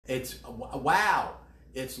Wow,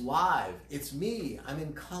 it's live. It's me. I'm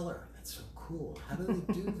in color. That's so cool. How do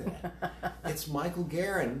they do that? It's Michael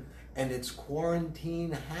Garin, and it's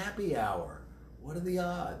Quarantine Happy Hour. What are the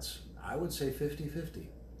odds? I would say 50-50.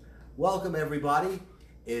 Welcome, everybody.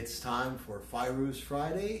 It's time for Fairuz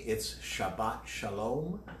Friday. It's Shabbat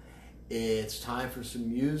Shalom. It's time for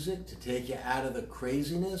some music to take you out of the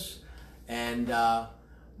craziness. And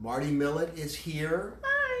Marty Millett is here. Hi.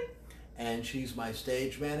 And she's my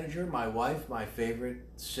stage manager, my wife, my favorite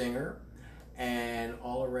singer, and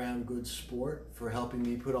all-around good sport for helping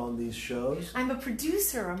me put on these shows. I'm a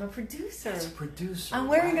producer. That's a producer. I'm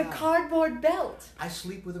wearing a Wow. cardboard belt. I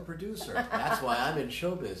sleep with a producer. That's why I'm in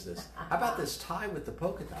show business. How about this tie with the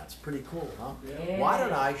polka dots? Pretty cool, huh? Yeah. Why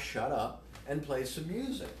don't I shut up and play some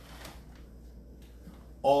music?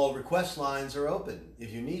 All request lines are open.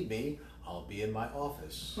 If you need me, I'll be in my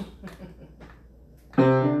office.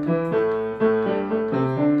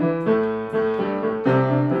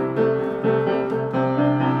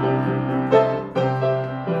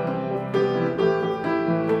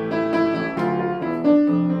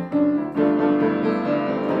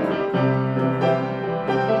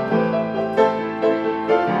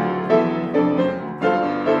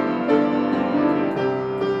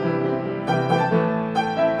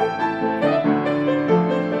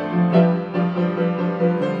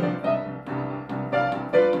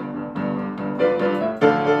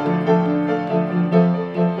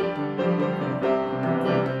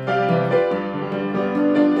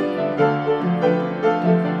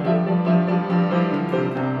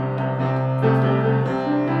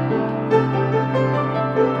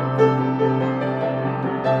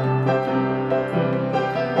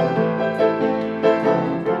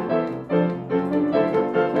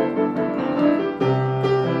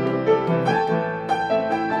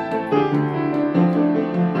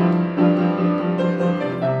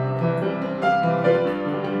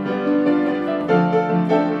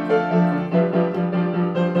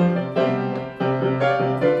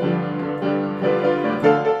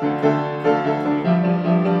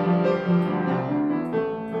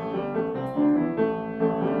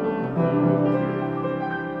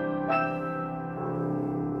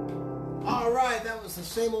 The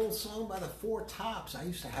same old song by the Four Tops. I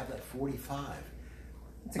used to have that 45.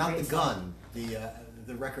 Not the gun,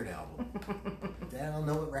 the record album. I don't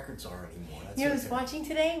know what records are anymore. That's You know who's watching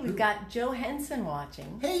today? We've got Joe Henson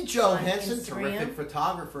watching. Hey, Joe Henson, Instagram. terrific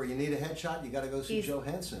photographer. You need a headshot, you got to go see Joe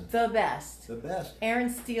Henson. The best. The best. Aaron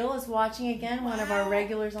Steele is watching again, one of our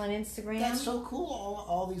regulars on Instagram. That's so cool.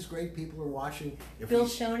 All these great people are watching. Bill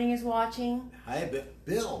Schoening is watching. Hi,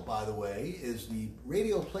 Bill, by the way, is the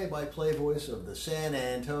radio play-by-play voice of the San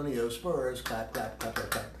Antonio Spurs. Clap, clap, clap,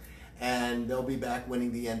 clap, clap. And they'll be back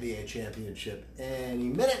winning the NBA championship any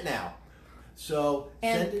minute now. So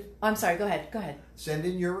I'm sorry, go ahead. Send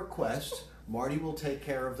in your request. Marty will take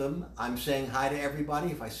care of them. I'm saying hi to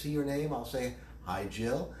everybody. If I see your name, I'll say hi,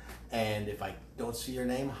 Jill. And if I don't see your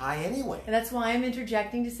name, hi anyway. And that's why I'm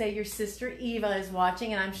interjecting to say your sister Eva is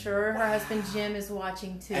watching, and I'm sure her husband Jim is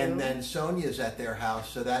watching too. And then Sonia's at their house,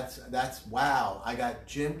 so that's wow. I got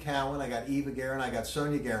Jim Cowan, I got Eva Garin, I got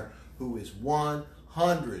Sonia Garin, who is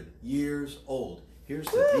 100 years old. Here's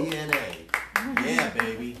the DNA. Yeah,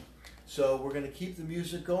 baby. So we're going to keep the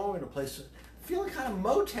music going. We're going to play some, feeling kind of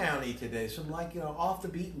Motown-y today, some off the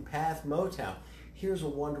beaten path Motown. Here's a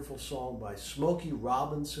wonderful song by Smokey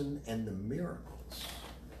Robinson and the Miracles.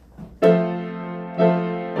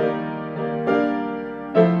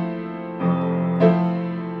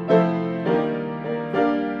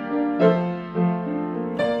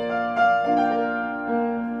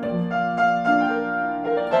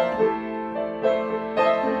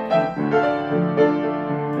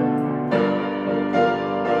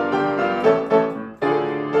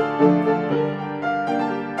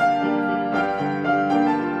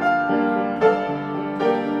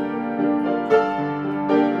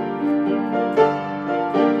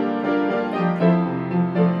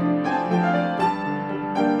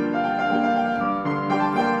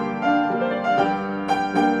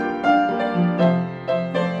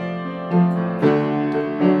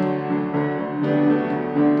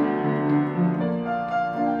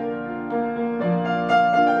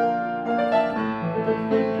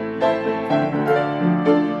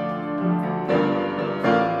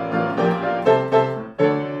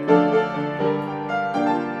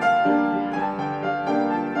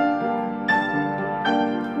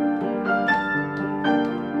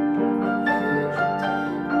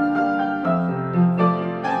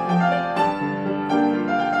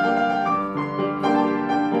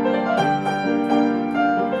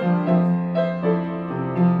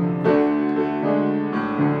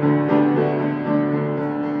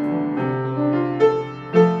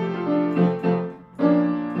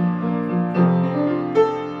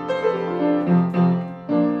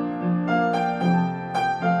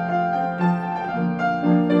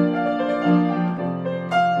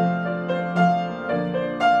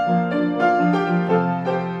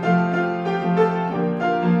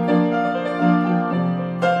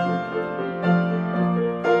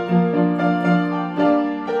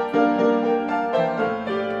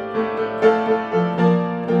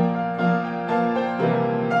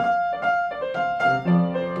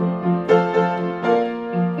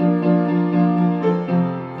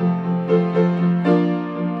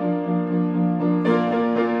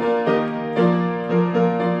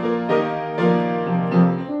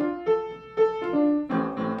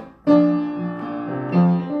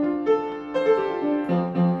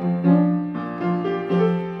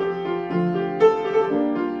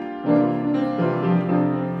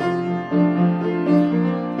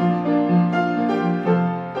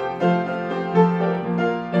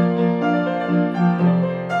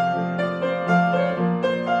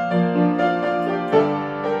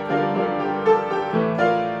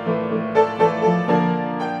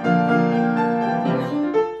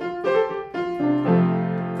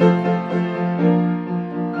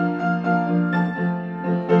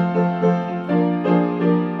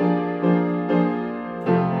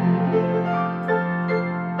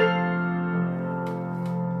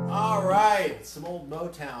 It's some old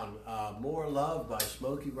Motown. More Love by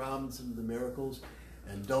Smokey Robinson and the Miracles,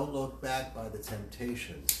 and Don't Look Back by the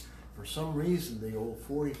Temptations. For some reason, the old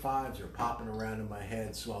 45s are popping around in my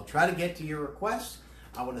head, so I'll try to get to your requests.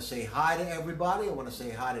 I want to say hi to everybody. I want to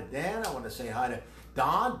say hi to Dan. I want to say hi to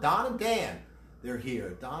Don and Dan. They're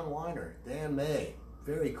here. Don Weiner, Dan May.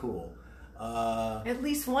 Very cool. At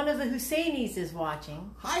least one of the Husseinis is watching.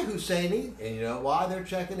 Hi, Husseini. And you know why they're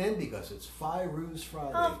checking in? Because it's Fairuz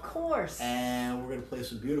Friday. Of course. And we're going to play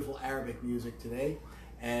some beautiful Arabic music today.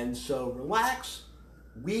 And so relax.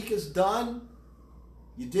 Week is done.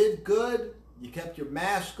 You did good. You kept your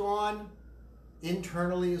mask on,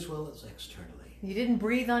 internally as well as externally. You didn't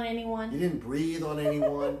breathe on anyone. You didn't breathe on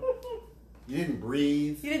anyone. You didn't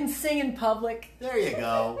breathe. You didn't sing in public. There you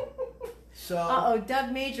go. So. Uh-oh,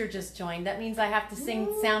 Doug Major just joined. That means I have to sing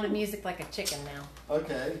Sound of Music like a chicken now.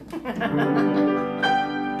 Okay.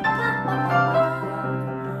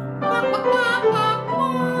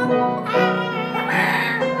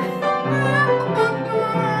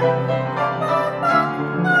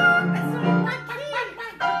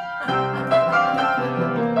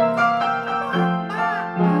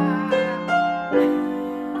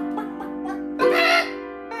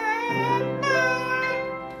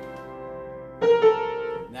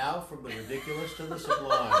 Now from the ridiculous to the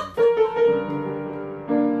sublime.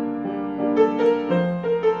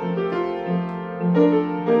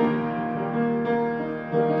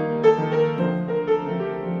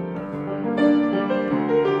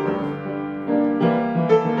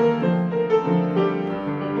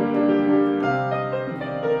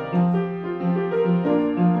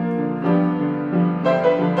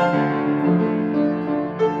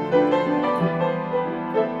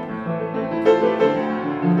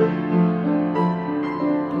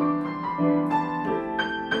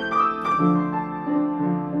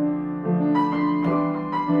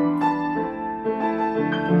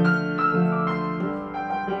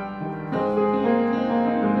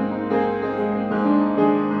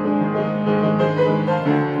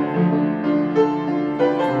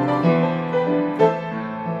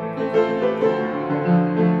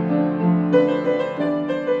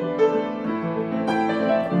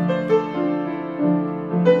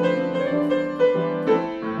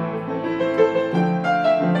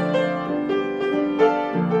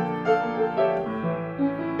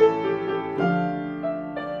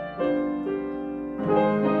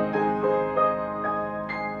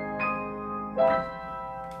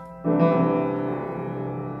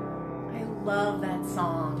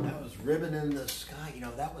 Ribbon in the Sky. You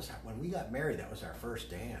know, that was when we got married. That was our first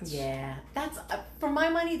dance. Yeah, that's for my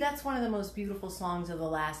money. That's one of the most beautiful songs of the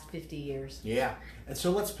last 50 years. Yeah, and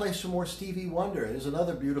so let's play some more Stevie Wonder. There's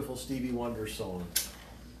another beautiful Stevie Wonder song.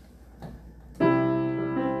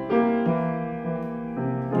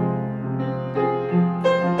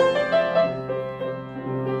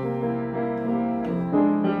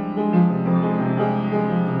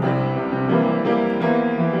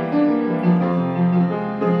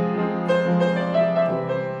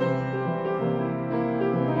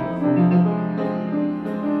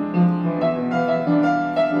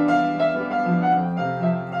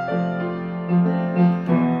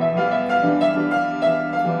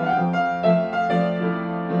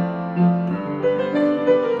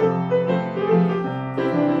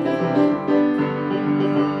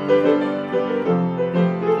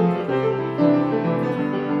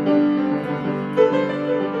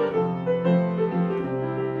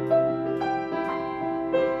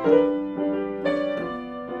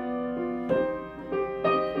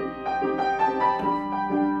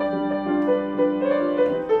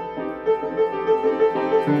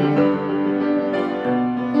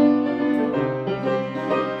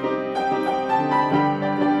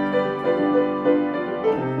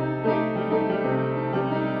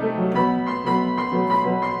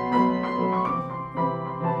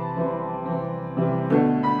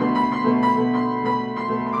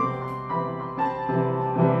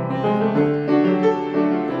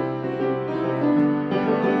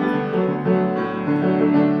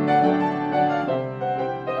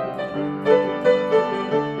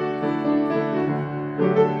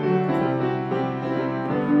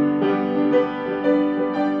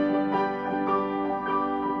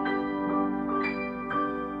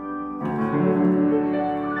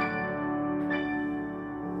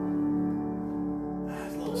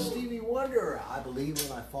 I believe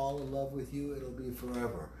when I fall in love with you, it'll be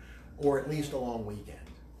forever. Or at least a long weekend.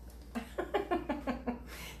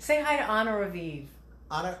 Say hi to Anna Raviv.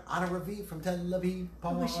 Anna Raviv from Tel Aviv.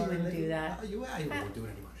 I wish you wouldn't do that. You won't do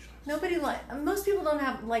it anymore. Nobody most people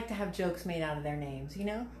don't like to have jokes made out of their names, you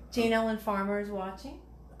know? Jane Ellen Farmer is watching.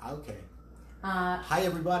 Okay. Hi,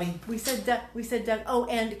 everybody. We said Doug. Oh,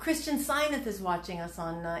 and Christian Sineth is watching us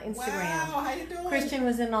on Instagram. Wow, how you doing? Christian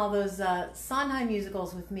was in all those Sondheim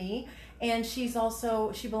musicals with me, and she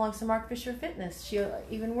belongs to Mark Fisher Fitness. She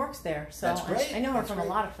even works there. So That's great. I know her That's from great. a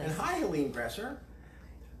lot of places. And hi, Helene Gresser.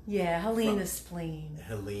 Yeah, Helene the Spleen.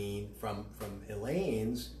 Helene from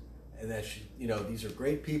Elaine's, and that these are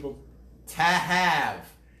great people to have.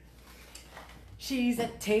 She's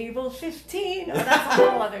at table 15. Oh, that's a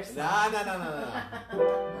whole other song.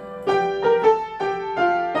 No.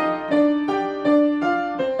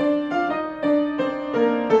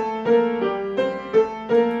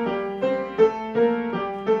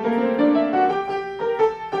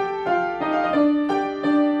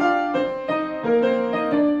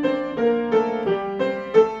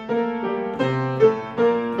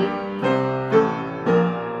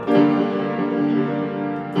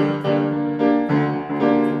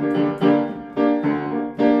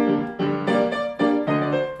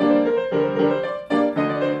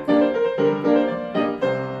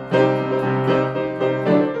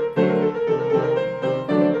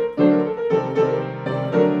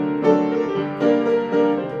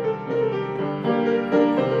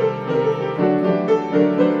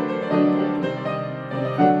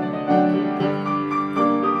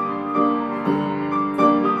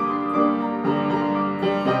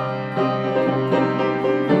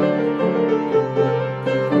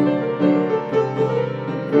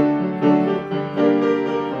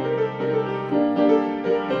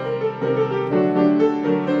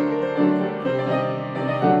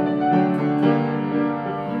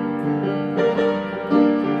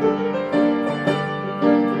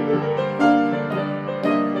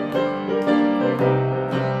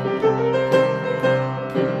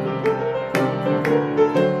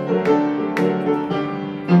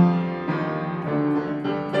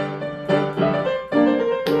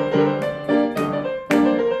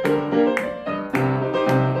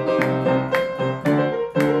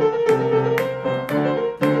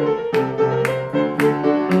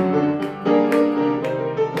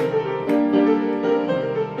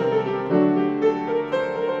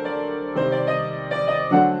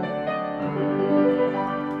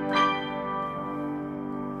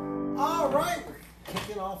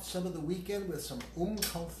 Some of the weekend with some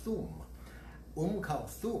Kulthum.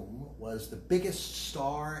 Kulthum was the biggest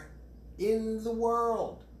star in the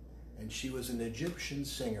world, and she was an Egyptian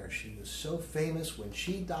singer. She was so famous when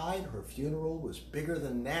she died, her funeral was bigger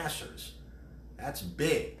than Nasser's. That's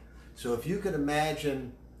big. So if you could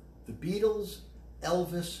imagine the Beatles,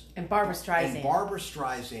 Elvis, and Barbra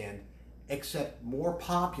Streisand, except more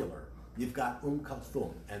popular, you've got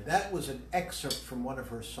Kulthum. And that was an excerpt from one of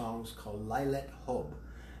her songs called Lailet Hob.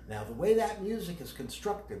 Now, the way that music is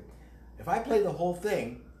constructed, if I play the whole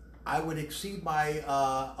thing, I would exceed my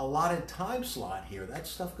allotted time slot here. That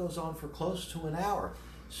stuff goes on for close to an hour.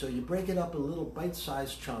 So you break it up in little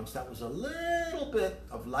bite-sized chunks. That was a little bit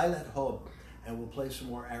of Lailet Hob, and we'll play some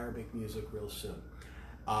more Arabic music real soon.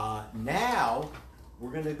 Now,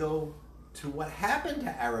 we're going to go to what happened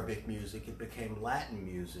to Arabic music. It became Latin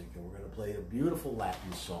music, and we're going to play a beautiful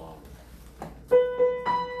Latin song.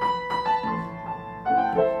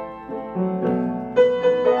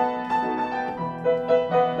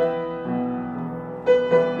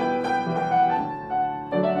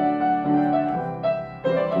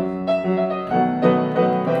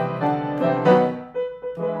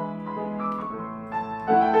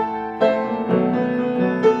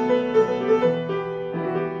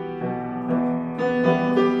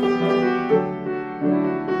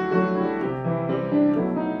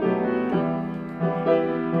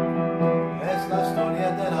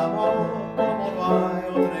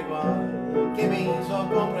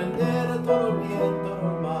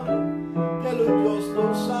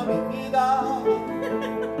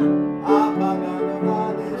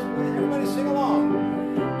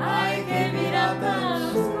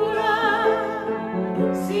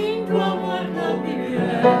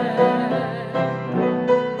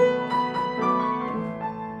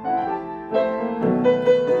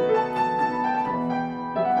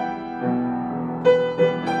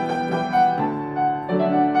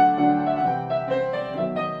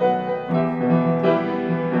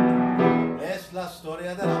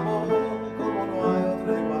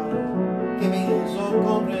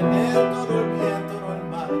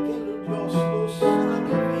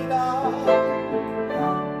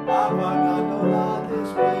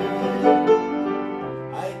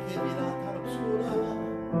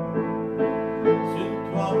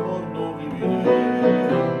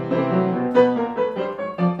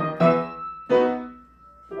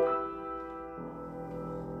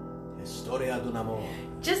 Historia d'un amor.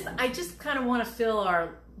 I just kind of want to fill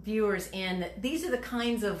our viewers in that these are the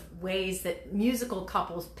kinds of ways that musical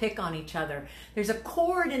couples pick on each other. There's a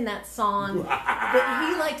chord in that song that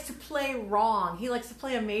he likes to play wrong. He likes to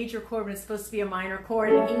play a major chord when it's supposed to be a minor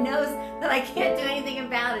chord, and he knows that I can't do anything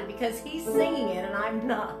about it because he's singing it and I'm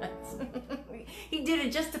not. He did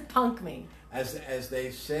it just to punk me. As they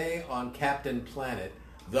say on Captain Planet,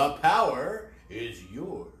 the power is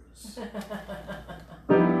yours.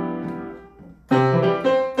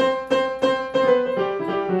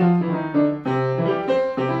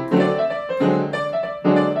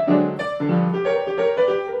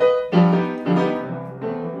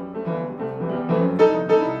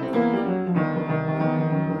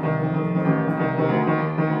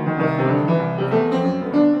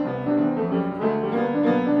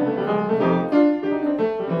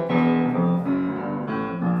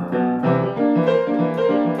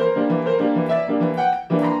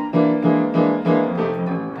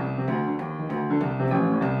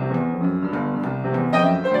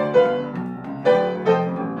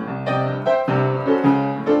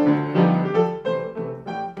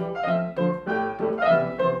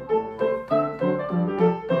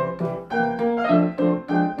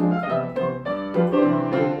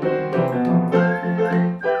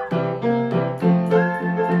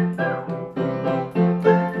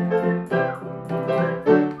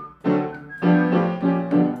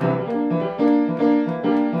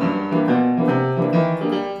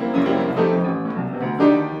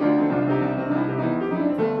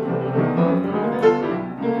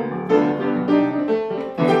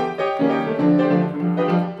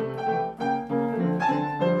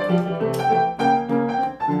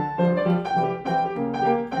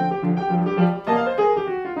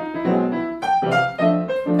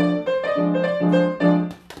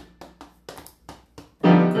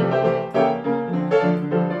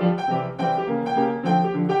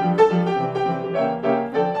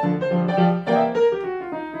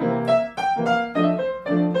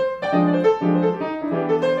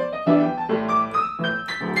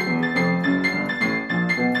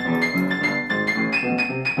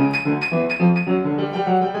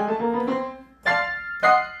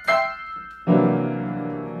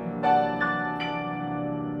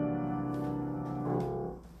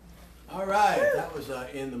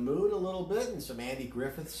 In the mood a little bit, and some Andy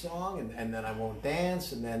Griffith song, and then I Won't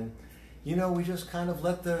Dance, and then, you know, we just kind of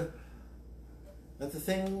let the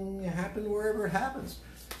thing happen wherever it happens.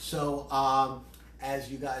 So,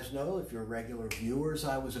 as you guys know, if you're regular viewers,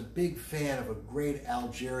 I was a big fan of a great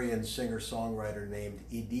Algerian singer-songwriter named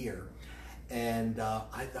Idir, and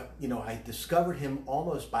I discovered him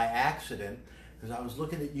almost by accident because I was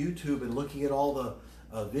looking at YouTube and looking at all the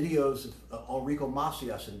videos of Enrico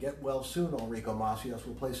Macias, and get well soon. Enrico Macias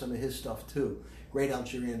will play some of his stuff too. Great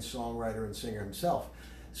Algerian songwriter and singer himself.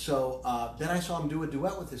 So then I saw him do a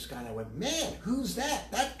duet with this guy, and I went, man, who's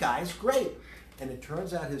that? That guy's great. And it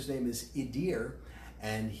turns out his name is Idir,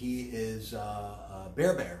 and he is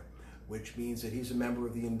Berber, which means that he's a member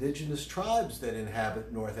of the indigenous tribes that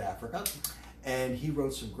inhabit North Africa. And he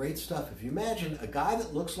wrote some great stuff. If you imagine a guy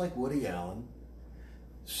that looks like Woody Allen,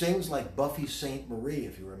 sings like Buffy St. Marie,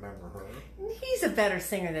 if you remember her. He's a better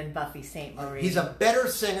singer than Buffy St. Marie. He's a better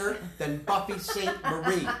singer than Buffy St.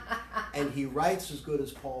 Marie. And he writes as good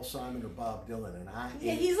as Paul Simon or Bob Dylan. And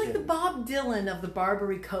he's like the Bob Dylan of the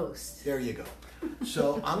Barbary Coast. There you go.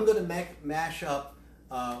 So I'm going to mash up.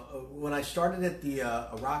 When I started at the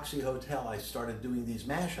Roxy Hotel, I started doing these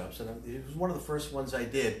mashups. And it was one of the first ones I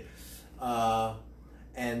did.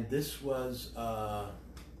 And this was a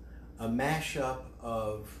mashup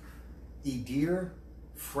of Idir,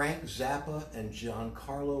 Frank Zappa, and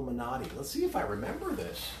Giancarlo Menotti. Let's see if I remember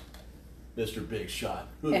this, Mr. Big Shot.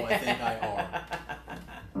 Who do I think I are?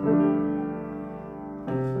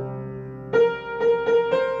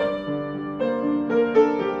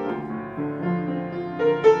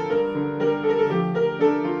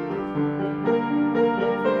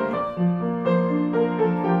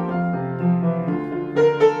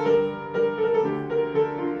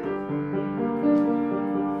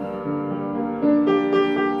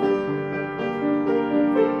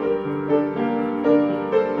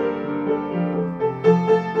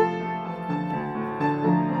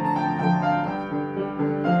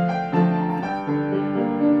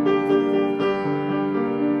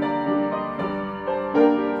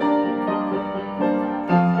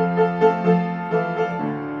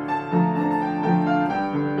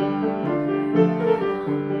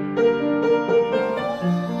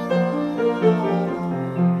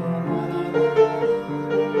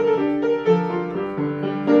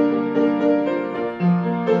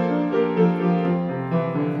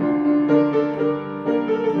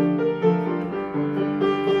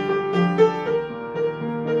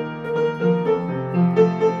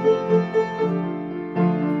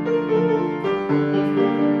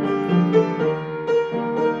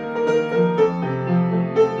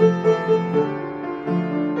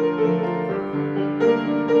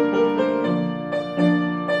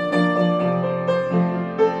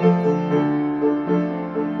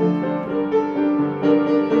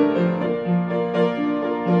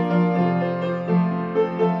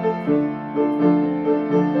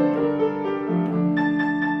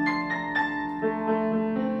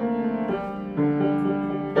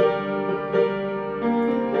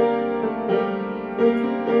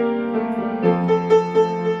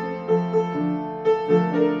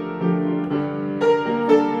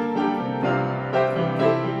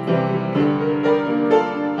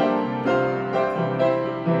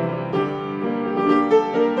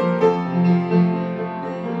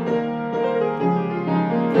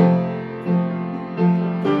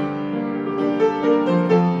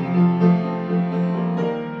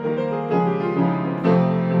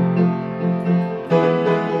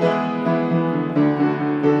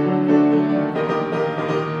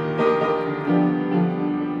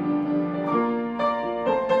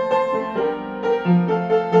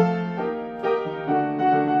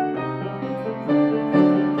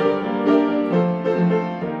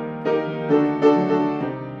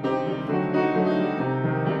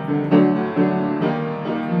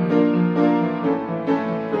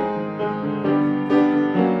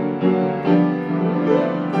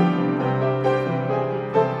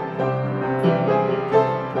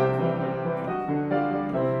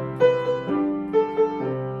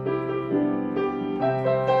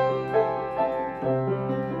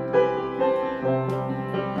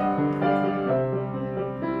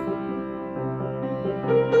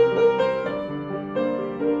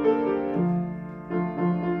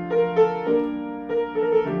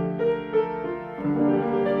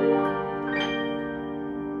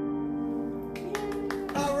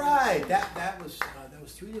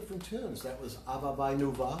 different tunes. That was Ava by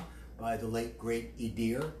Nuva by the late great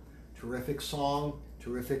Idir. Terrific song,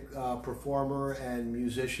 terrific performer and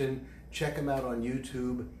musician. Check him out on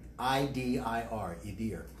YouTube, IDIR,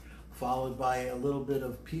 Idir. Followed by a little bit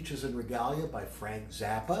of Peaches and Regalia by Frank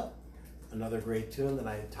Zappa, another great tune. Then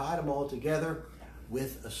I tied them all together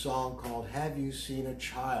with a song called Have You Seen a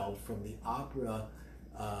Child from the opera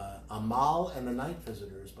Amal and the Night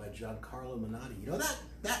Visitors by Giancarlo Menotti. You know,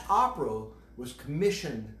 that opera was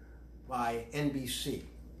commissioned by NBC.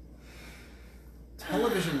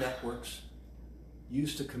 Television networks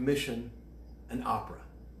used to commission an opera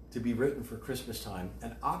to be written for Christmas time.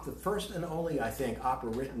 And the first and only, I think,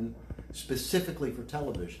 opera written specifically for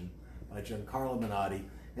television by Giancarlo Menotti.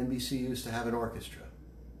 NBC used to have an orchestra.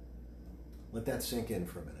 Let that sink in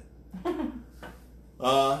for a minute.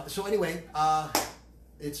 So anyway,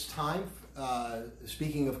 it's time,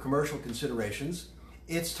 speaking of commercial considerations,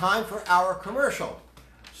 it's time for our commercial.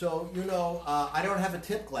 So, you know, I don't have a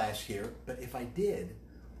tip glass here, but if I did,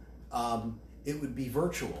 it would be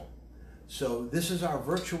virtual. So this is our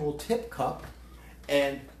virtual tip cup,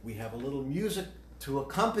 and we have a little music to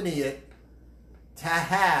accompany it, to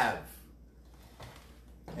have.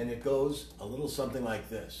 And it goes a little something like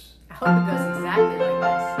this. I hope it goes exactly like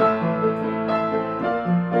this.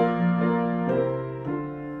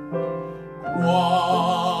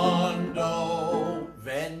 Quando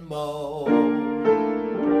Venmo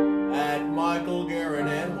at Michael Garin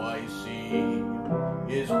NYC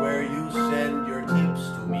is where you send your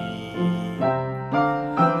tips to me.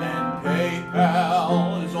 And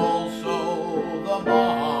PayPal is also the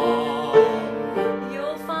bomb.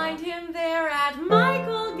 You'll find him there at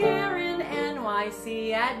Michael Garin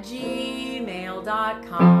NYC at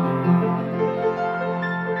gmail.com.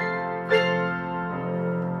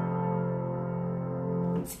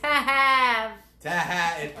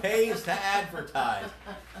 It pays to advertise.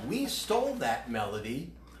 We stole that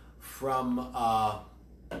melody from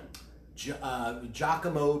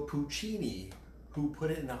Giacomo Puccini, who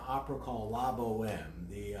put it in an opera called La Boheme.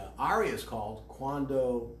 The aria is called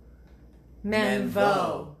Quando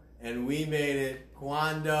Menvo, and we made it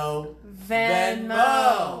Quando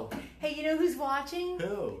Venmo. Hey, you know who's watching?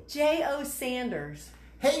 Who? J.O. Sanders.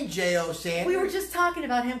 Hey, J.O. Sanders. We were just talking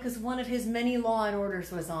about him because one of his many Law and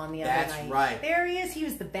Orders was on the other night. That's right. There he is. He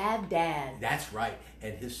was the bad dad. That's right.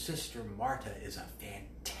 And his sister Marta is a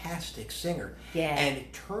fantastic singer. Yeah. And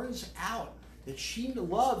it turns out that she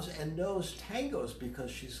loves and knows tangos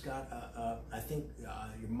because she's got, I think,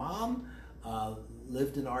 your mom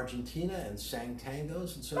lived in Argentina and sang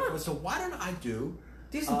tangos and so forth. So why don't I do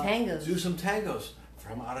some tangos? Do some tangos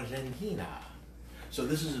from Argentina. So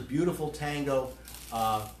this is a beautiful tango.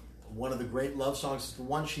 One of the great love songs. It's the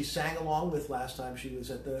one she sang along with last time she was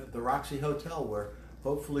at the Roxy Hotel, where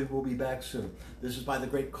hopefully we'll be back soon. This is by the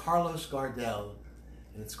great Carlos Gardel,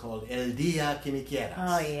 and it's called El Día Que Me Quieras.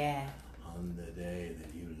 Oh, yeah. On the day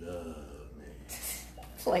that you love me.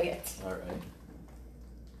 Play it. All right.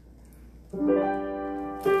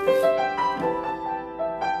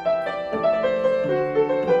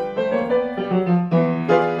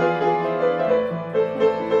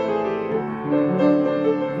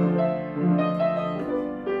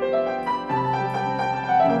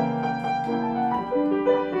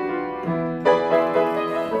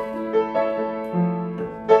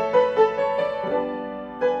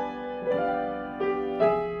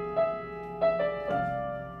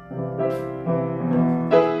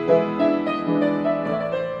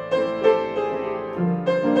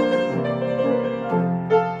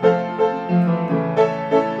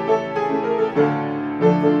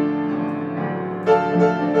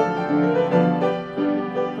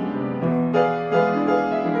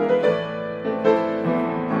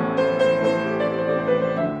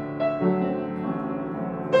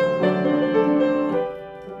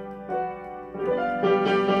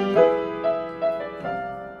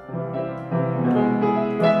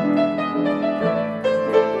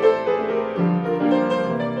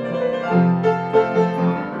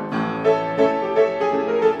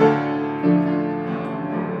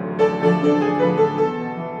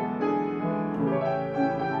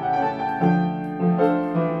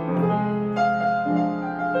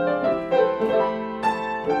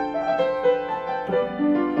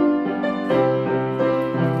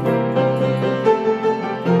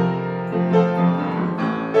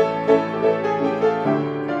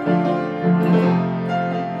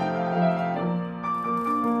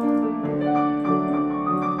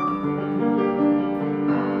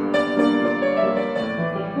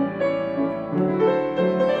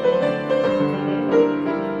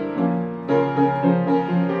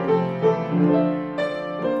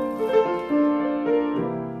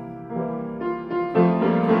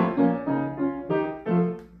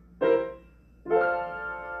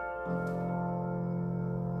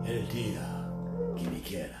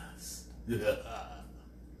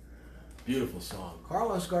 Beautiful song.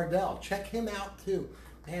 Carlos Gardel, check him out too.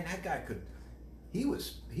 Man, that guy he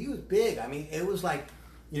was big. I mean, it was like,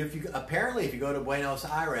 if you go to Buenos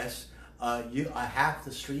Aires, half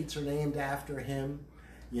the streets are named after him.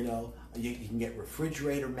 You can get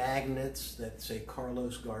refrigerator magnets that say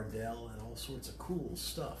Carlos Gardel and all sorts of cool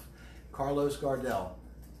stuff. Carlos Gardel,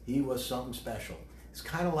 he was something special. It's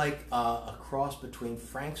kind of like a cross between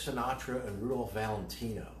Frank Sinatra and Rudolph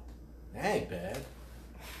Valentino. That ain't bad,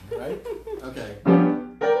 right? Okay.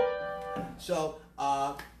 So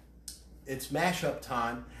it's mashup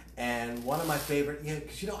time, and one of my favorite,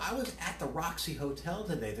 because I was at the Roxy Hotel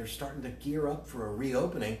today. They're starting to gear up for a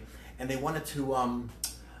reopening, and they wanted to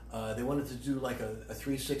do like a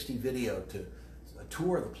 360 video to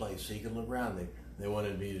tour the place so you can look around. They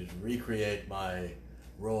wanted me to recreate my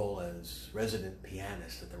role as resident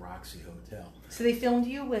pianist at the Roxy Hotel. So they filmed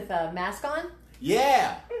you with a mask on?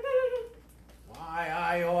 Yeah. Why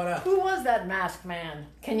I oughta. Who was that masked man?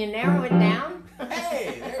 Can you narrow it down?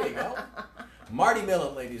 Hey, there you go. Marty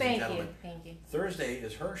Millett, ladies and gentlemen. Thank you. Thursday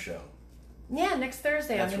is her show. Yeah, next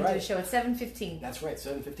Thursday I'm going to do a show at 7:15. That's right,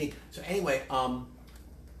 7:15. So anyway,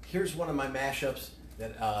 here's one of my mashups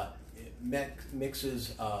that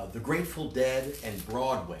mixes The Grateful Dead and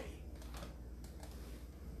Broadway.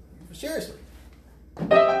 Seriously.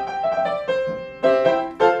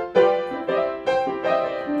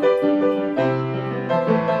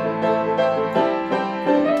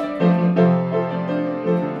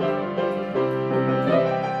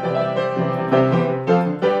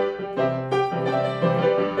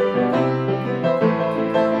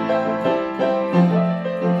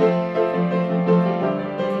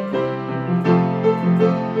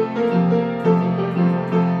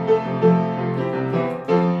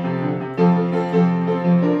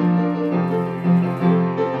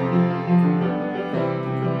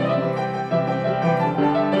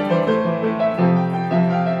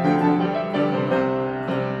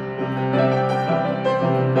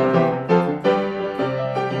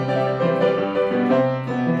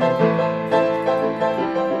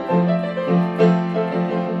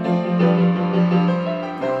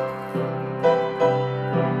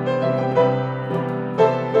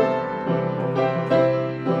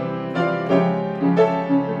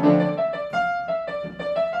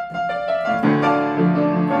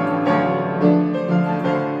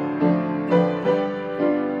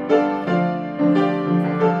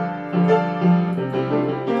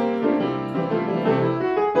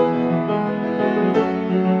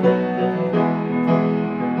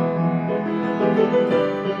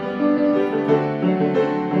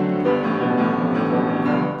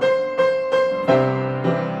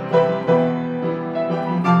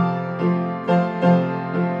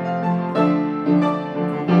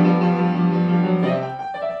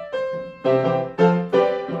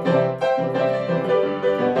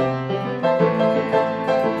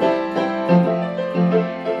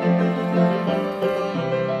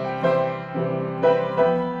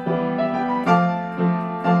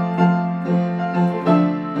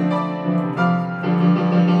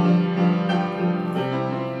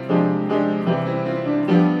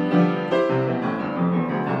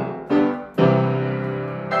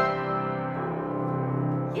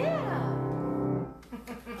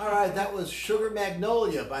 Sugar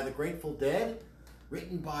Magnolia by the Grateful Dead,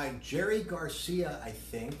 written by Jerry Garcia, I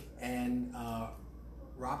think, and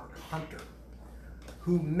Robert Hunter,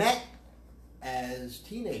 who met as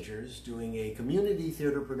teenagers doing a community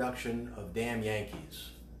theater production of Damn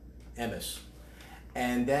Yankees, Emmis.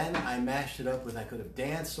 And then I mashed it up with I Could Have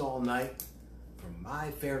Danced All Night from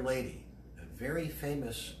My Fair Lady, a very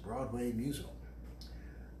famous Broadway musical.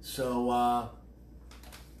 So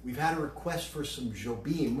we've had a request for some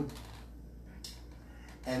Jobim,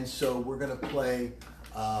 and so we're going to play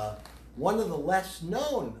one of the less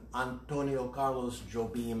known Antonio Carlos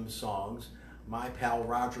Jobim songs. My pal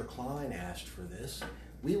Roger Klein asked for this.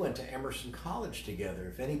 We went to Emerson College together.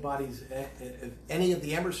 If any of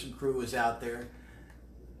the Emerson crew is out there,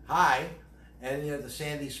 hi. And the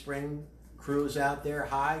Sandy Spring crew is out there,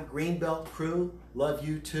 hi. Greenbelt crew, love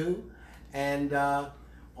you too. And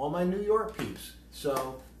all my New York peeps.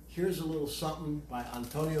 So here's a little something by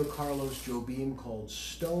Antonio Carlos Jobim called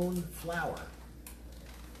Stone Flower.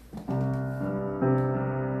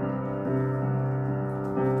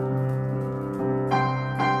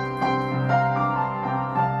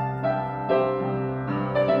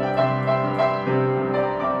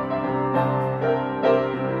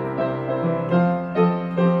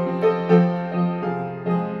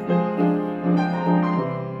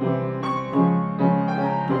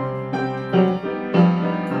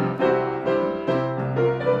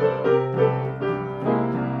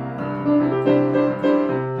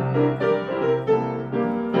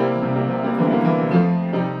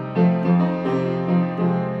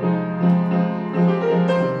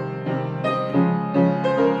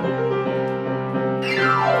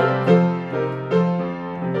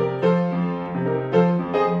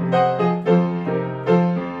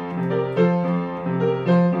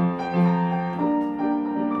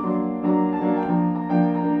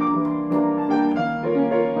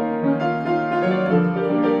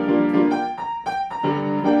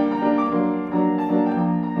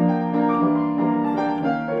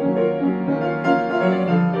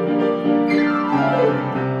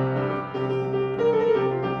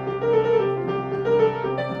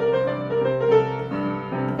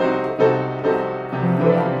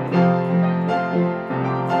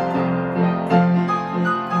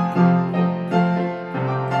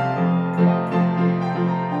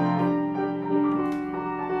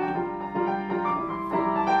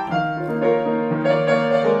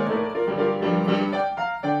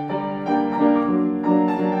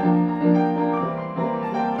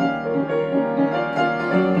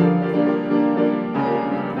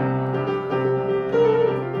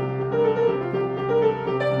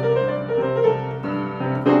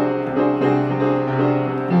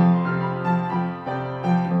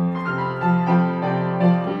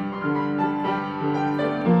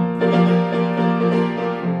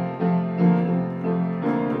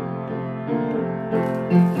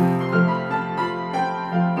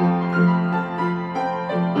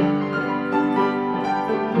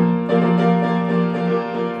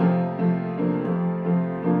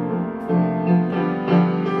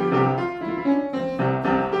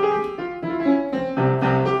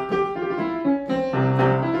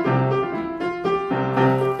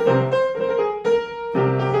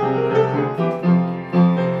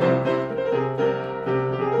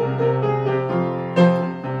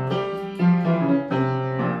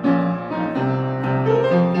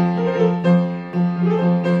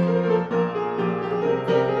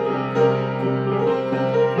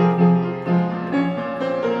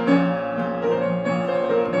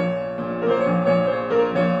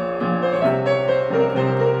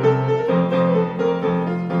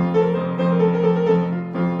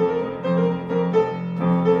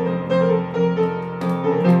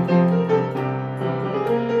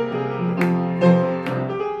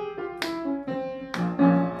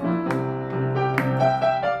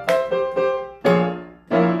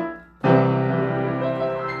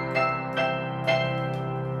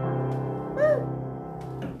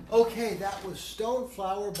 was Stone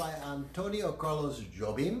Flower by Antonio Carlos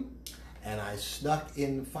Jobim, and I snuck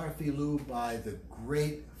in Farfilou by the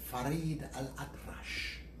great Farid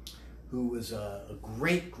Al-Atrash, who was a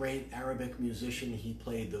great, great Arabic musician. He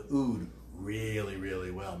played the oud really,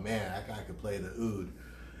 really well. Man, that guy could play the oud.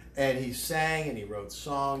 And he sang and he wrote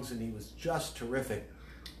songs and he was just terrific.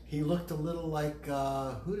 He looked a little like,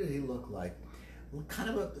 who did he look like? Kind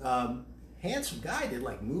of a handsome guy, did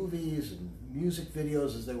like movies and music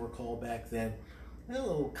videos as they were called back then. And a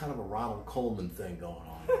little kind of a Ronald Coleman thing going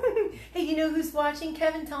on. Hey, you know who's watching?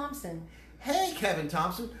 Kevin Thompson. Hey, Kevin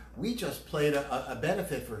Thompson. We just played a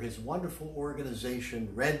benefit for his wonderful organization,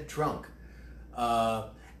 Red Trunk.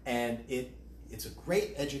 And it's a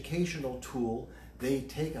great educational tool. They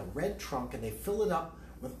take a red trunk and they fill it up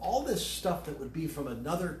with all this stuff that would be from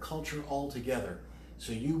another culture altogether.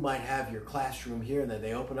 So you might have your classroom here, and then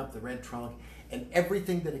they open up the red trunk, and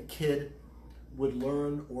everything that a kid would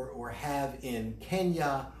learn or have in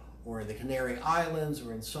Kenya or in the Canary Islands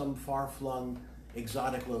or in some far-flung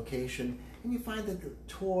exotic location, and you find that the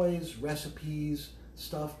toys, recipes,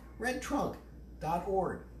 stuff,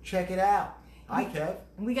 redtrunk.org. Check it out. Hi, Kev.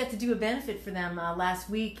 We got to do a benefit for them last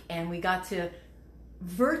week, and we got to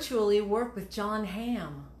virtually work with John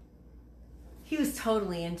Hamm. He was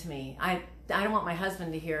totally into me. I don't want my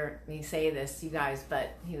husband to hear me say this, you guys,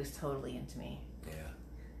 but he was totally into me.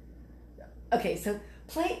 Yeah. Okay, so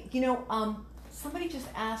play, somebody just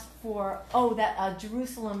asked for, that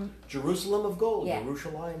Jerusalem. Jerusalem of Gold, Yeah.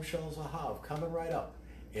 Yerushalayim Shel Zahav, coming right up.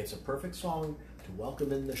 It's a perfect song to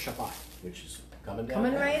welcome in the Shabbat, which is coming down.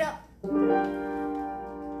 Coming right up.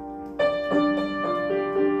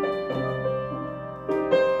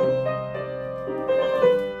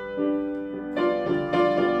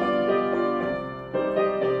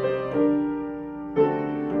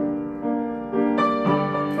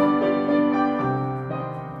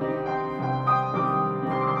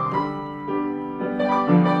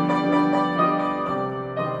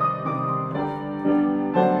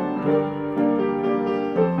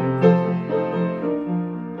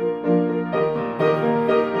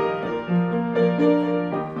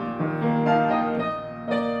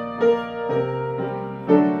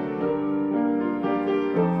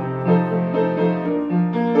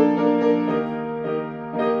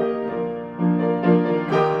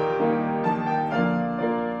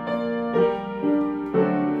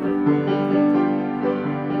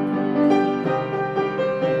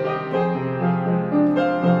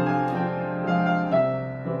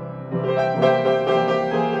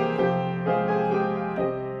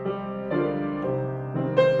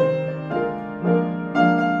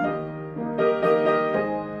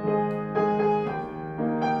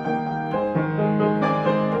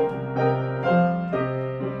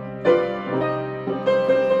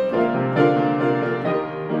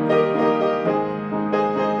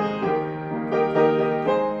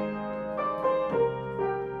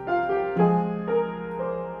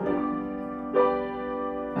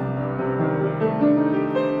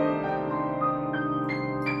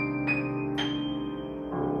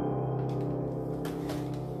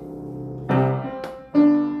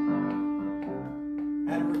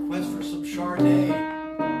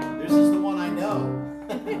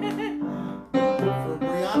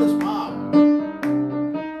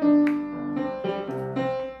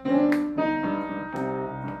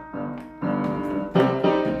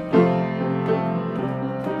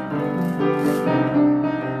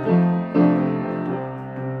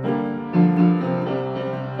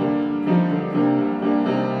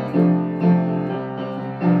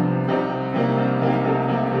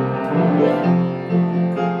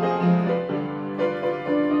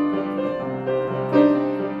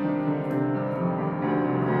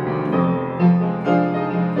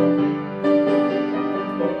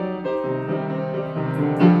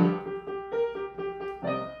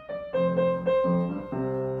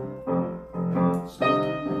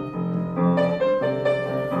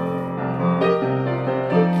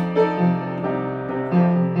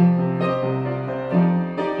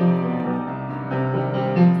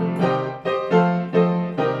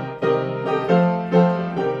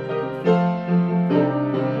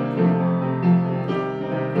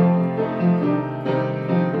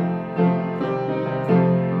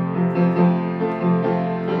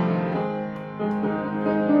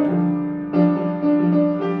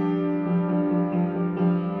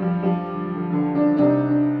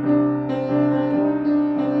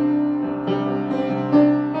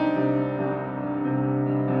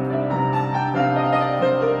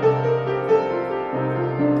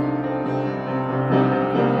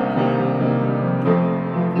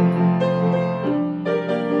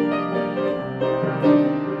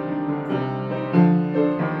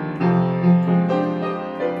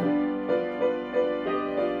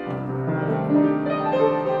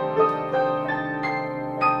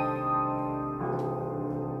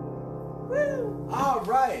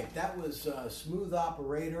 that was Smooth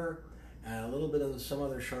Operator and a little bit of some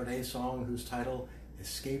other Sade song whose title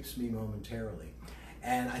escapes me momentarily.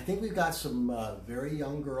 And I think we've got some very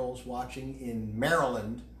young girls watching in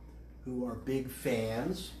Maryland who are big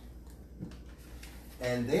fans.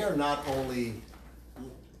 And they are not only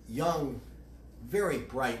young, very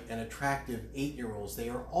bright and attractive 8-year-olds, they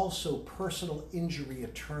are also personal injury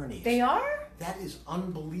attorneys. They are? That is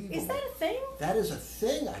unbelievable. Is that a thing? That is a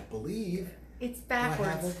thing, I believe. It's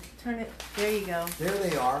backwards. Turn it. There you go. There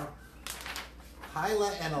they are.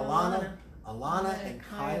 Kyla and Alana and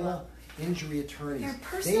Kyla, injury attorneys. They're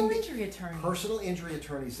personal injury attorneys. Personal injury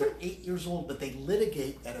attorneys. They're 8 years old, but they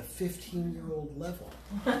litigate at a 15-year-old level.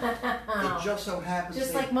 It just so happens.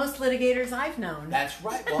 Just like most litigators I've known. That's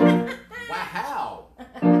right. Well, wow.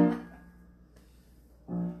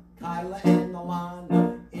 Kyla and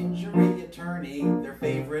Alana, injury attorney. Their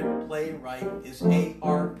favorite playwright is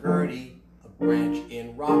A.R. Gurney, a branch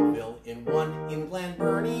in Rockville, in one in Glen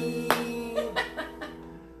Burnie.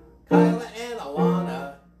 Kyla and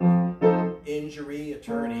Alana, injury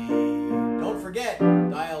attorney. Don't forget,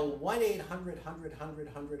 dial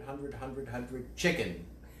 1-800-100-100-100-100-100-CHICKEN.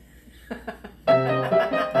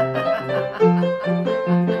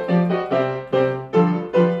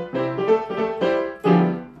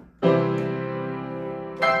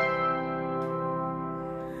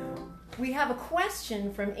 We have a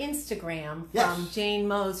question from Instagram from Yes. Jane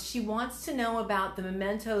Mose. She wants to know about the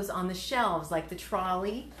mementos on the shelves, like the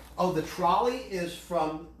trolley. Oh, the trolley is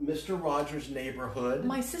from Mr. Rogers' neighborhood.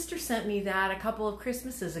 My sister sent me that a couple of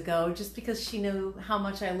Christmases ago just because she knew how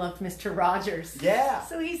much I loved Mr. Rogers. Yeah.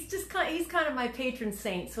 So he's kind of my patron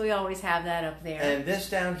saint, so we always have that up there. And this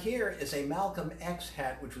down here is a Malcolm X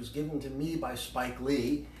hat, which was given to me by Spike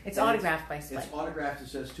Lee. It's autographed by Spike. It's autographed. It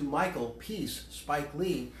says, "To Michael, peace, Spike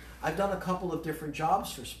Lee." I've done a couple of different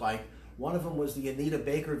jobs for Spike. One of them was the Anita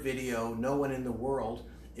Baker video, "No One in the World."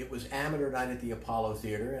 It was amateur night at the Apollo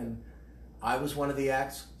Theater, and I was one of the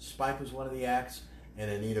acts, Spike was one of the acts, and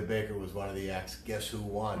Anita Baker was one of the acts. Guess who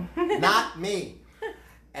won? Not me.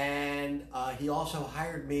 And he also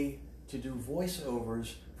hired me to do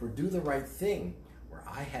voiceovers for Do the Right Thing, where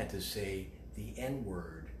I had to say the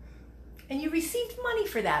N-word. And you received money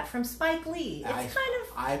for that from Spike Lee.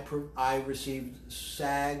 I received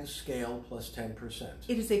SAG scale plus 10%.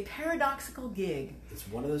 It is a paradoxical gig. It's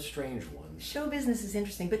one of the strange ones. Show business is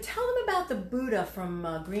interesting, but tell them about the Buddha from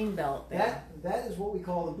Greenbelt. That is what we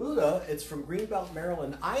call the Buddha. It's from Greenbelt,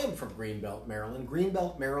 Maryland. I am from Greenbelt, Maryland.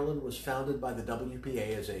 Greenbelt, Maryland was founded by the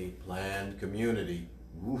WPA as a planned community.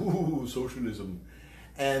 Ooh, socialism.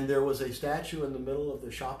 And there was a statue in the middle of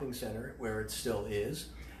the shopping center, where it still is,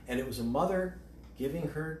 and it was a mother giving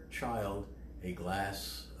her child a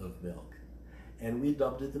glass of milk. And we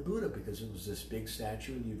dubbed it the Buddha because it was this big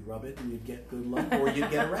statue, and you'd rub it and you'd get good luck, or you'd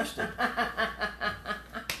get arrested.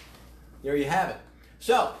 There you have it.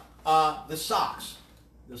 So, the socks.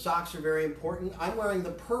 The socks are very important. I'm wearing the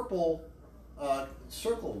purple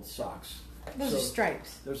circled socks. Those are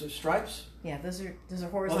stripes. Those are stripes? Yeah, those are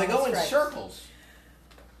horizontal Well, they go stripes. in circles.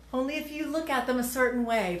 Only if you look at them a certain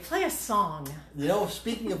way. Play a song. You know,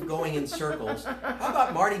 speaking of going in circles, how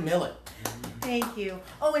about Marty Millett? Thank you.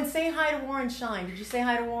 Oh, and say hi to Warren Shine. Did you say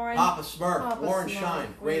hi to Warren? Papa Smurf, Papa Warren Smurf.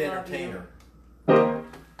 Shine, We great love entertainer. The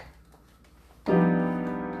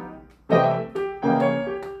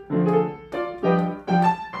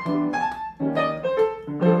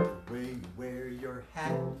way you wear your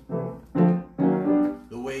hat,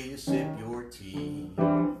 the way you sip your tea,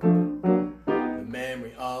 the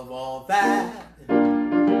memory of all that.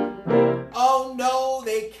 Oh no,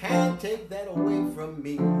 they can't take that away from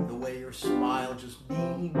me. The way your smile just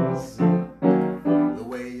beams, the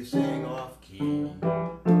way you sing off key,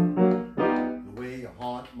 the way you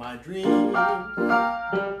haunt my dreams.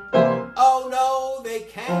 Oh no, they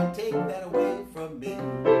can't take that away from me.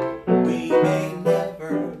 We may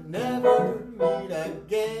never, never meet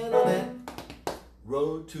again on that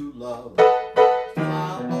road to love. Still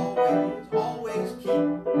I'll always, always keep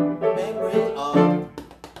the memory of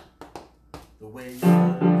the way you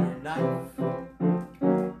hold your knife,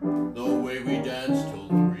 the way we danced till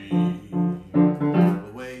 3,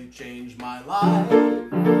 the way you changed my life.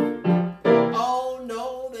 Oh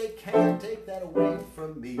no, they can't take that away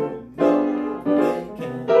from me. No, they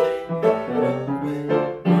can't take that away from me.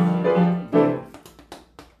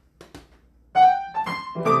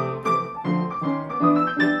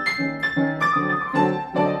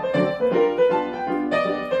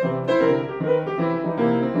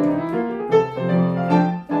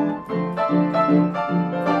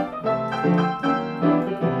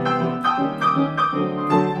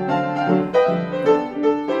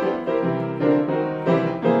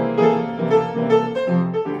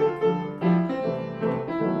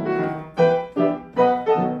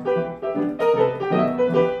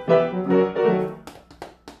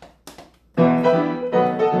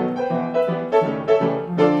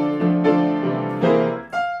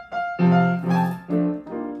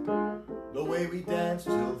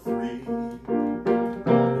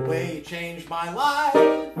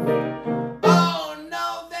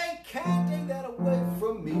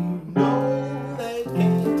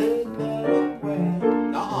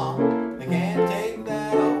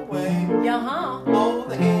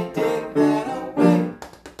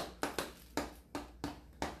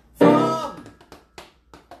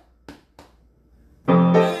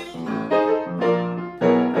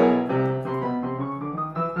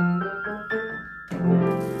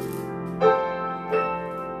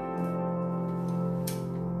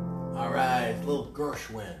 a little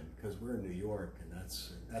Gershwin, because we're in New York, and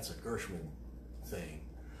that's a Gershwin thing.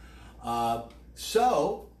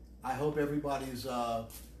 So I hope everybody's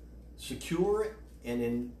secure and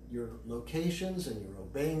in your locations, and you're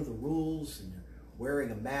obeying the rules, and you're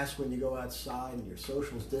wearing a mask when you go outside, and you're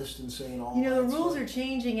social distancing and all that. The rules are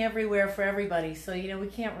changing everywhere for everybody, so we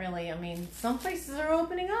can't really. I mean, some places are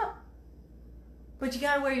opening up, but you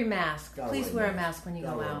gotta wear your mask. Please wear a mask when you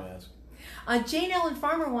go out. Jane Ellen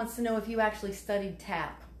Farmer wants to know if you actually studied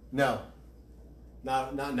tap. No.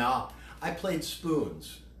 I played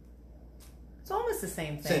spoons. It's almost the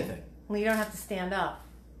same thing. Same thing. Well, you don't have to stand up.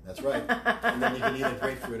 That's right. And then you can eat a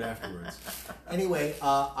grapefruit afterwards. Anyway,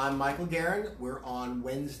 I'm Michael Garin. We're on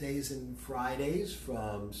Wednesdays and Fridays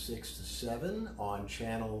from 6 to 7 on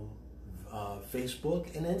channel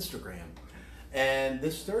Facebook and Instagram. And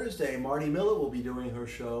this Thursday, Marty Miller will be doing her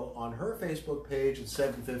show on her Facebook page at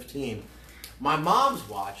 7:15. My mom's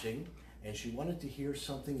watching, and she wanted to hear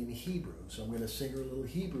something in Hebrew. So I'm going to sing her a little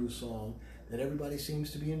Hebrew song that everybody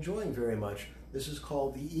seems to be enjoying very much. This is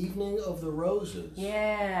called The Evening of the Roses.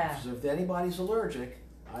 Yeah. So if anybody's allergic,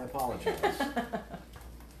 I apologize.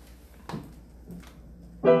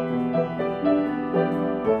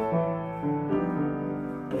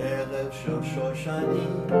 ערב של שושני,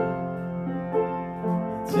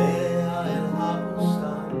 יצא אל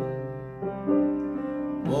הבוסתן,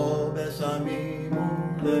 בו בשמים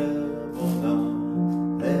ולבונה,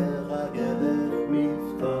 לרגלך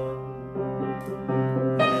מפתן.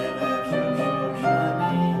 ערב של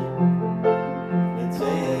שושני,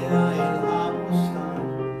 יצא אל הבוסתן,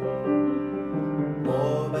 בו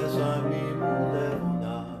בשמים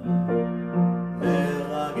ולבונה,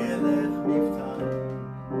 לרגלך מפתן.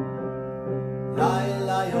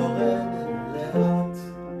 לילה יורד לאט,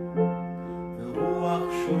 ורוח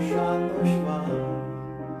שושן נושבה,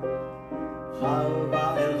 חרבה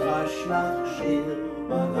אל חשלך שיר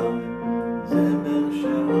בלם, זמר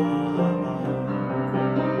של אהבה.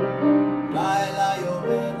 לילה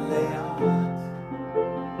יורד לאט,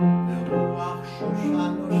 ורוח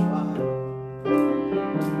שושן נושבה,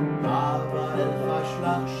 חרבה אל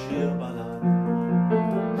חשלך שיר בלם,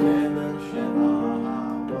 זמר של אהבה.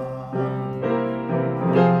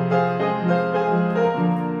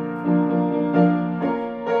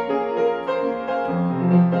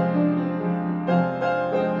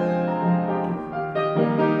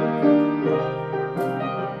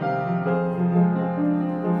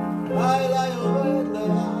 לילה יורד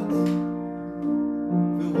לאט,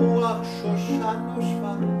 ורוח שושן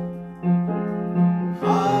נושבה,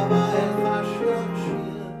 חרבה אל חשלך שיר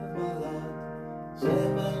בלד,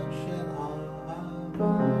 זמר של אהבה.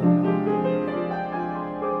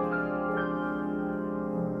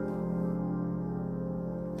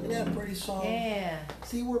 Isn't that a pretty song? Yeah.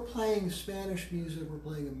 See, we're playing Spanish music, we're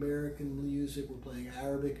playing American music, we're playing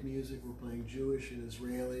Arabic music, we're playing Jewish and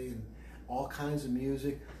Israeli and all kinds of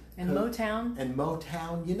music. And Motown. And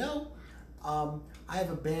Motown. I have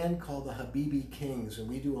a band called the Habibi Kings, and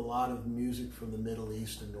we do a lot of music from the Middle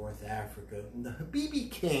East and North Africa. And the Habibi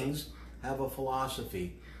Kings have a philosophy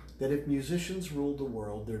that if musicians ruled the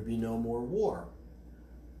world, there'd be no more war.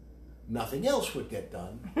 Nothing else would get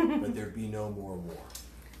done, but there'd be no more war.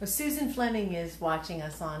 Well, Susan Fleming is watching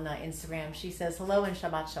us on Instagram. She says hello and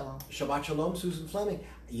Shabbat Shalom. Shabbat Shalom, Susan Fleming.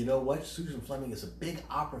 You know what? Susan Fleming is a big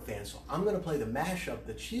opera fan, so I'm going to play the mashup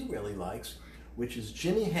that she really likes, which is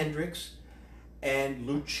Jimi Hendrix and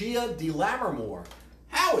Lucia di Lammermoor.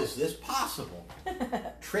 How is this possible?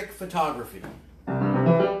 Trick photography.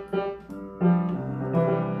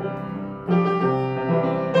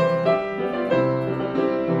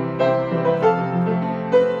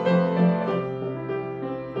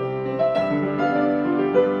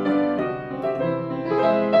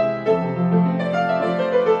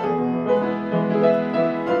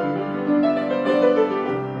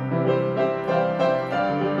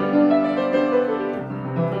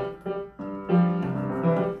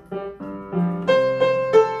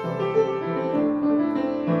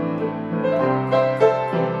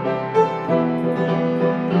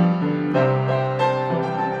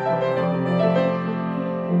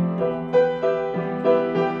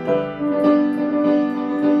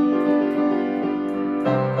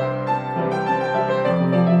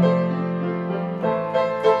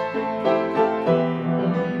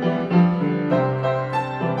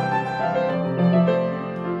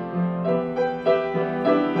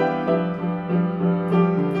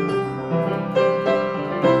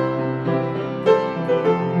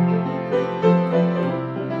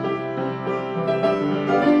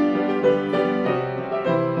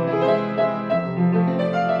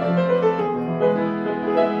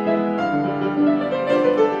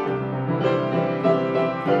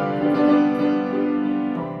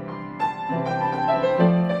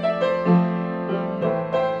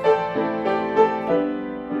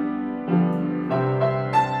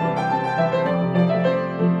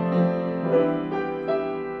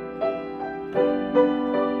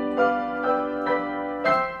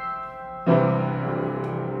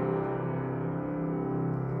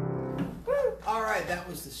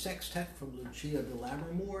 sextet from Lucia de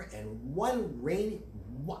Lammermoor, and One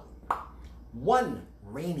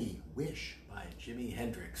Rainy Wish by Jimi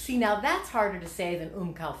Hendrix. See, now that's harder to say than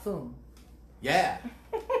Kalthum. Yeah,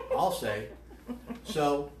 I'll say.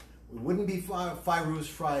 So, it wouldn't be Fairuz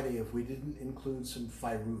Friday if we didn't include some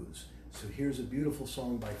Fairuz. So here's a beautiful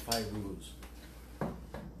song by Fairuz.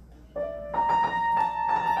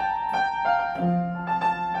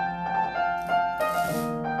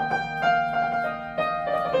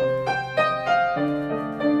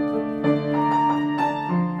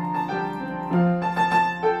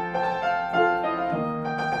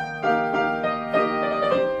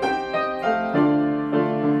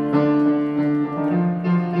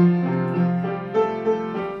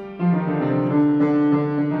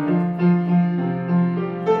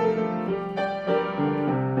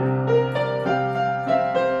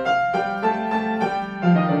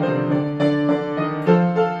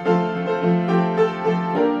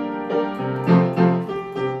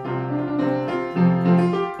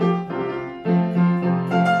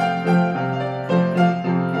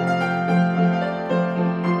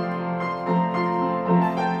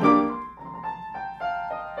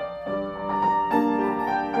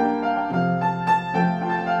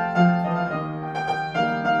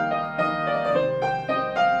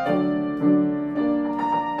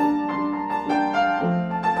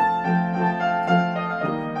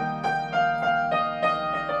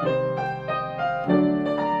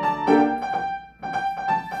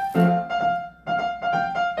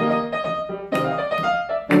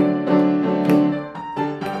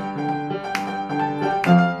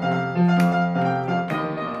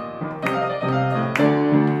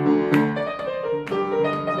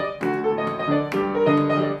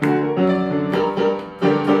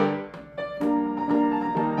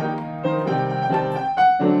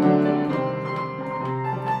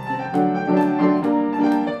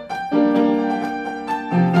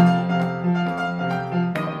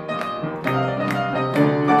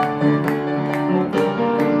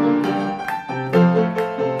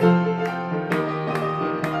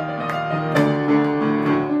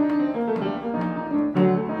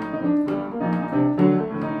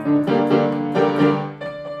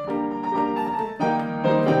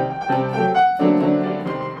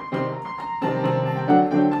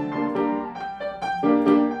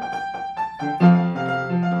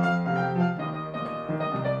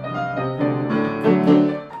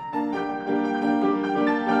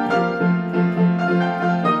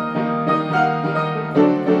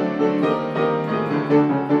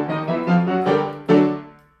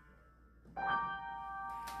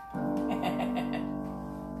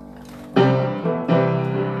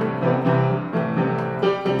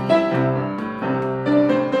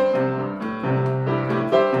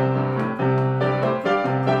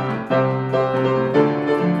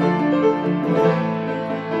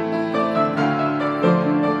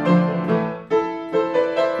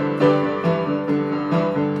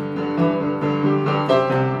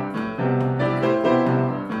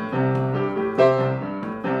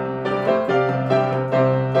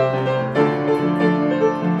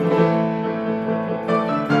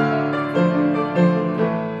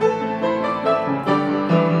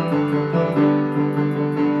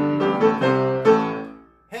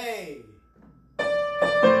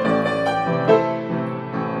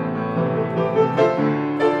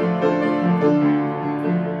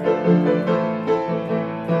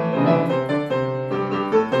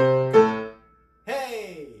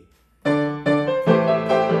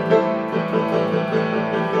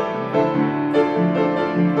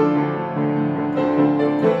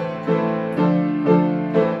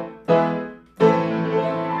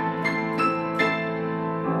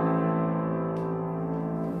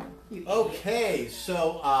 Okay,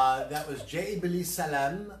 so that was Jai Bili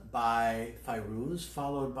Salam by Fairuz,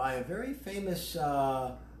 followed by a very famous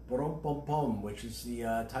Borom Pom Pom, which is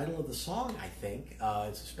the title of the song, I think.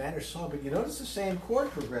 It's a Spanish song, but you notice the same chord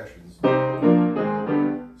progressions.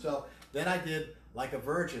 So then I did Like a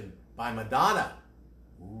Virgin by Madonna.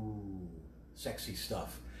 Ooh, sexy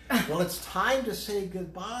stuff. Well, it's time to say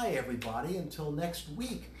goodbye, everybody, until next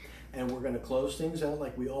week. And we're going to close things out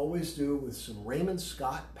like we always do with some Raymond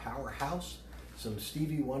Scott, Powerhouse, some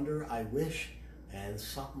Stevie Wonder, I Wish, and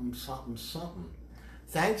something, something, something.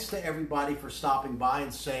 Thanks to everybody for stopping by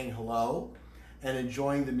and saying hello and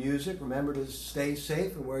enjoying the music. Remember to stay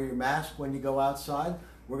safe and wear your mask when you go outside.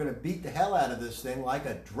 We're going to beat the hell out of this thing like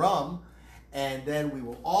a drum. And then we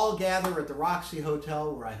will all gather at the Roxy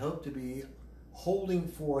Hotel, where I hope to be holding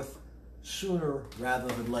forth sooner rather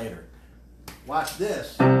than later. Watch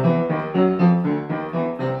this.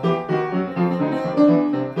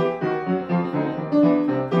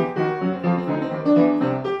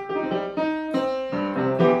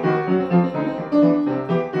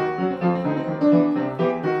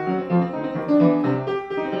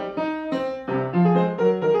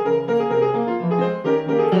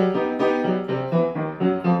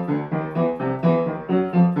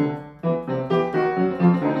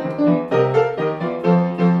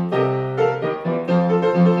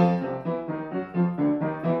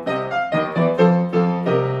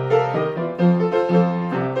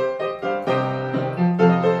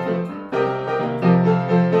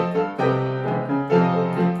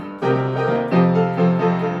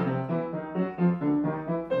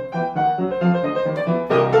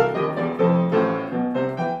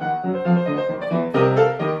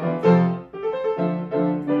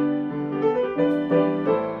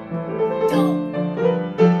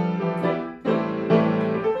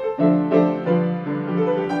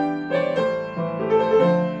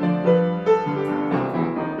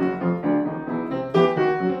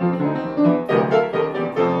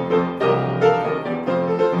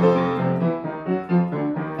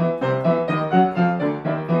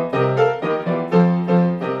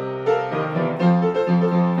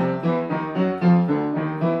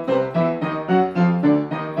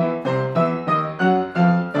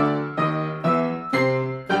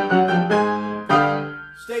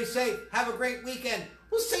 Stay safe. Have a great weekend.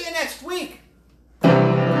 We'll see you next week.